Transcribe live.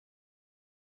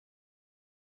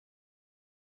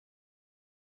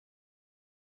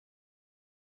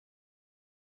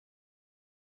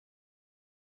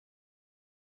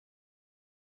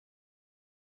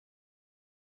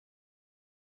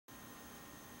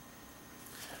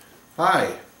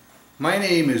Hi, my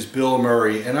name is Bill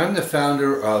Murray and I'm the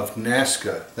founder of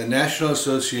NAASCA, the National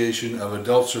Association of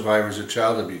Adult Survivors of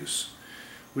Child Abuse,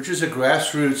 which is a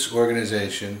grassroots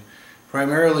organization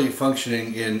primarily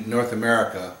functioning in North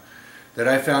America that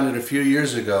I founded a few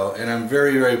years ago, and I'm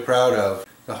very, very proud of.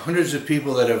 The hundreds of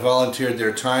people that have volunteered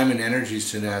their time and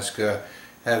energies to NAASCA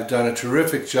have done a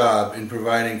terrific job in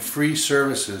providing free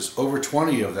services, over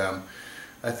 20 of them,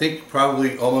 I think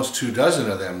probably almost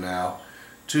 24 of them now,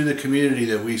 to the community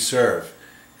that we serve.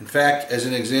 In fact, as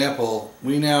an example,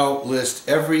 we now list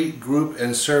every group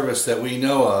and service that we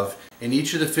know of in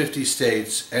each of the 50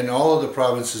 states and all of the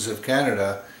provinces of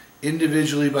Canada,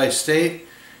 individually by state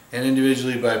and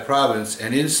individually by province,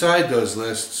 and inside those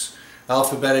lists,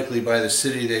 alphabetically by the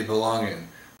city they belong in.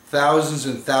 Thousands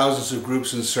and thousands of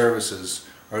groups and services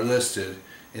are listed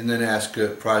in the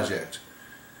NAASCA project.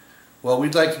 Well,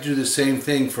 we'd like to do the same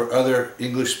thing for other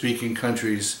English-speaking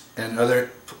countries and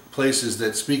other places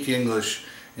that speak English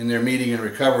in their meeting and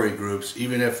recovery groups,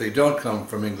 even if they don't come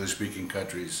from English-speaking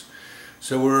countries.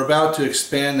 So we're about to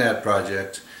expand that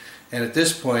project, and at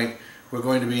this point we're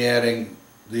going to be adding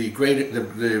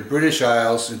the British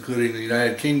Isles, including the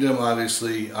United Kingdom,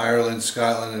 obviously, Ireland,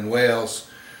 Scotland, and Wales,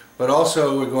 but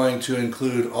also we're going to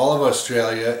include all of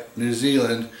Australia, New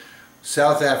Zealand,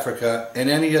 South Africa, and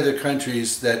any other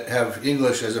countries that have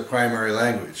English as a primary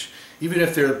language. Even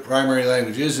if their primary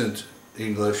language isn't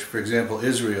English, for example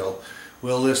Israel,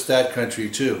 we'll list that country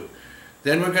too.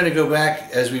 Then we're going to go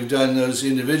back, as we've done those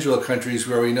individual countries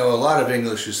where we know a lot of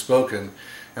English is spoken,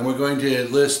 and we're going to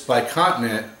list by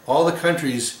continent all the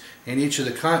countries in each of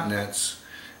the continents,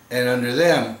 and under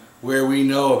them where we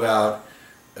know about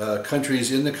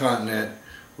countries in the continent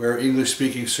where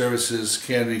English-speaking services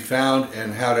can be found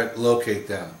and how to locate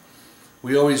them.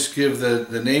 We always give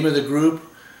the name of the group,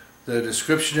 the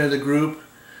description of the group,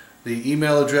 the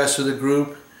email address of the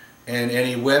group, and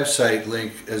any website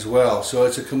link as well. So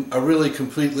it's a really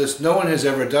complete list. No one has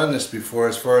ever done this before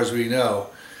as far as we know.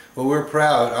 But we're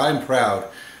proud, I'm proud,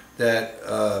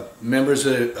 that members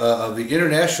of the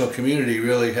international community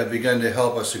really have begun to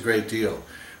help us a great deal.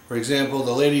 For example,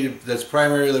 the lady that's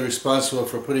primarily responsible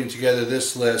for putting together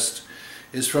this list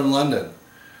is from London.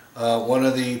 One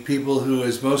of the people who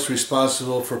is most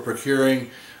responsible for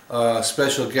procuring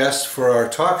special guests for our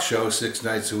talk show 6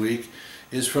 nights a week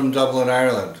is from Dublin,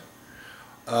 Ireland.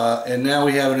 And now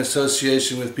we have an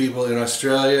association with people in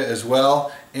Australia as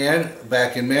well, and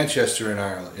back in Manchester in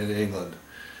Ireland, in England.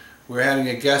 We're having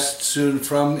a guest soon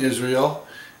from Israel,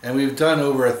 and we've done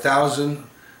over 1,000,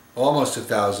 almost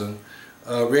 1,000,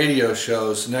 radio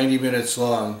shows, 90 minutes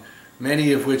long,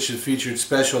 many of which have featured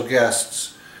special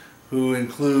guests who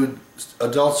include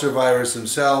adult survivors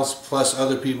themselves, plus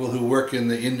other people who work in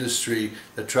the industry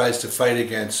that tries to fight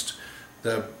against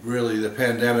the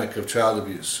pandemic of child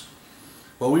abuse.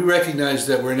 Well, we recognize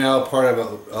that we're now part of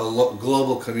a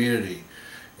global community,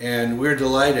 and we're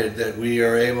delighted that we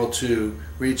are able to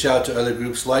reach out to other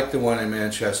groups like the one in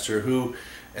Manchester, who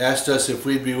asked us if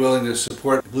we'd be willing to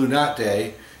support Blue Knot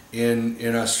Day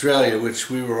in Australia, which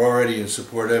we were already in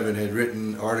support of and had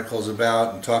written articles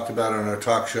about and talked about on our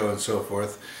talk show and so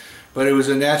forth. But it was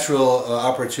a natural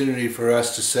opportunity for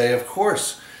us to say, of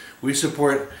course, we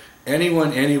support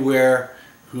anyone anywhere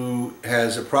who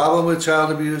has a problem with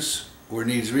child abuse or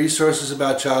needs resources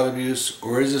about child abuse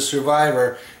or is a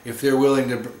survivor. If they're willing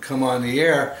to come on the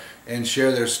air and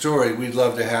share their story, we'd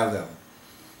love to have them.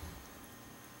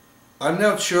 I'm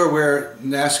not sure where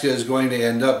NAASCA is going to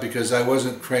end up because I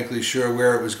wasn't frankly sure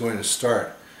where it was going to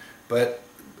start. But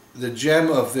the gem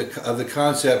of the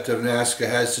concept of NAASCA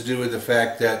has to do with the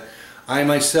fact that I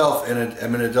myself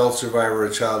am an adult survivor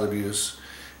of child abuse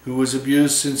who was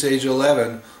abused since age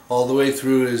 11 all the way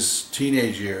through his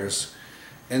teenage years,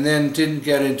 and then didn't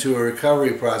get into a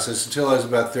recovery process until I was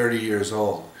about 30 years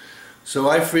old. So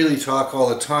I freely talk all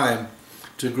the time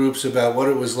to groups about what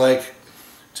it was like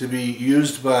to be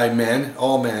used by men,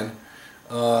 all men,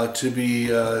 to be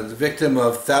the victim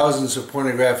of thousands of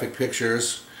pornographic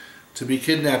pictures, to be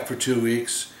kidnapped for 2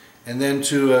 weeks, and then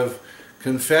to have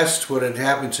confessed what had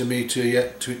happened to me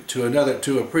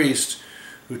to a priest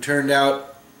who turned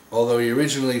out, although he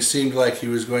originally seemed like he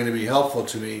was going to be helpful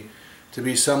to me, to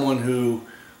be someone who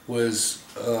was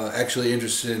actually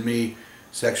interested in me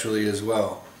sexually as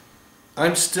well.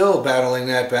 I'm still battling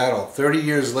that battle. 30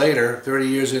 years later, 30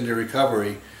 years into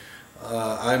recovery,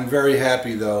 I'm very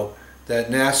happy though that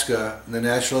NAASCA, the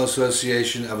National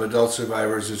Association of Adult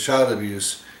Survivors of Child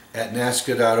Abuse, at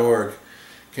NAASCA.org,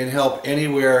 can help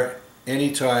anywhere,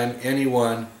 anytime,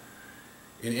 anyone,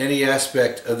 in any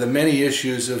aspect of the many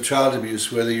issues of child abuse,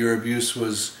 whether your abuse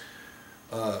was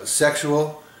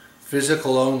sexual,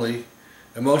 physical only,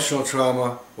 emotional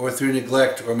trauma, or through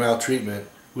neglect or maltreatment,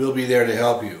 we'll be there to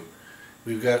help you.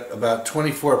 We've got about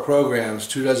 24 programs,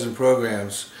 24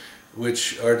 programs,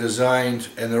 which are designed,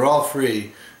 and they're all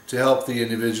free, to help the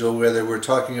individual, whether we're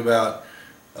talking about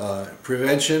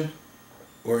prevention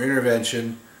or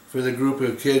intervention for the group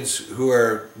of kids who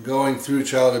are going through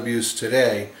child abuse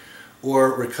today,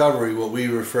 or recovery, what we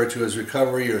refer to as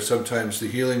recovery, or sometimes the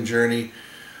healing journey,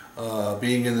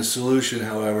 being in the solution.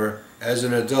 However, as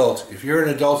an adult, if you're an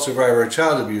adult survivor of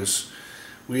child abuse,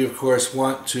 we of course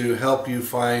want to help you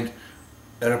find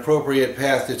an appropriate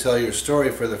path to tell your story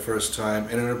for the first time,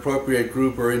 and an appropriate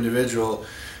group or individual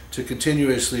to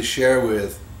continuously share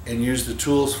with and use the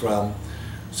tools from,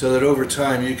 so that over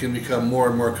time you can become more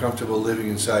and more comfortable living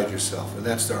inside yourself. And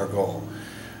that's our goal.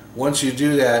 Once you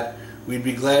do that, we'd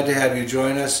be glad to have you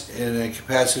join us in a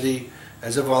capacity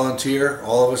as a volunteer.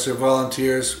 All of us are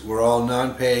volunteers. We're all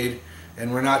non-paid,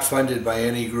 and we're not funded by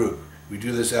any group. We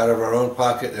do this out of our own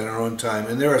pocket and our own time.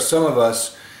 And there are some of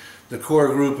us, the core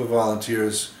group of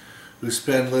volunteers, who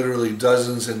spend literally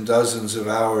dozens and dozens of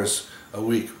hours a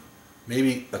week,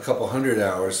 maybe a couple hundred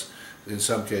hours in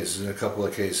some cases, in a couple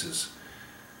of cases.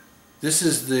 This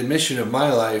is the mission of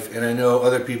my life, and I know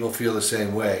other people feel the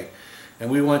same way.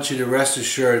 And we want you to rest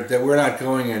assured that we're not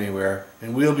going anywhere,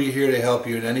 and we'll be here to help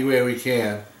you in any way we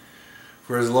can,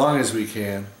 for as long as we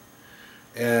can.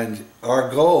 And our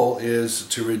goal is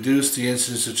to reduce the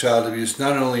incidence of child abuse,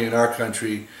 not only in our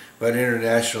country, but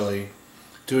internationally,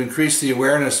 to increase the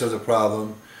awareness of the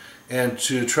problem, and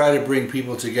to try to bring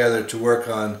people together to work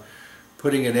on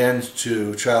putting an end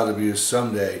to child abuse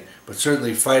someday, but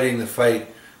certainly fighting the fight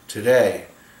today,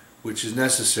 which is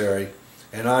necessary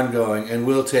and ongoing, and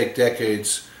will take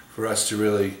decades for us to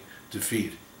really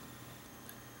defeat.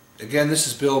 Again, this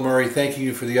is Bill Murray, thanking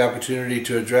you for the opportunity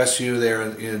to address you there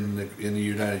in the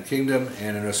United Kingdom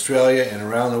and in Australia and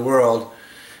around the world,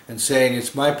 and saying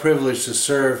it's my privilege to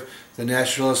serve the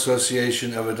National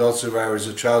Association of Adult Survivors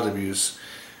of Child Abuse,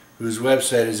 whose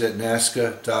website is at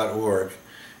NAASCA.org,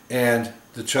 and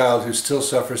the child who still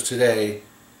suffers today,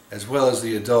 as well as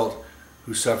the adult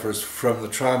who suffers from the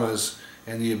traumas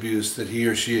and the abuse that he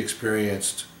or she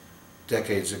experienced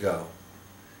decades ago.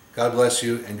 God bless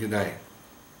you, and good night.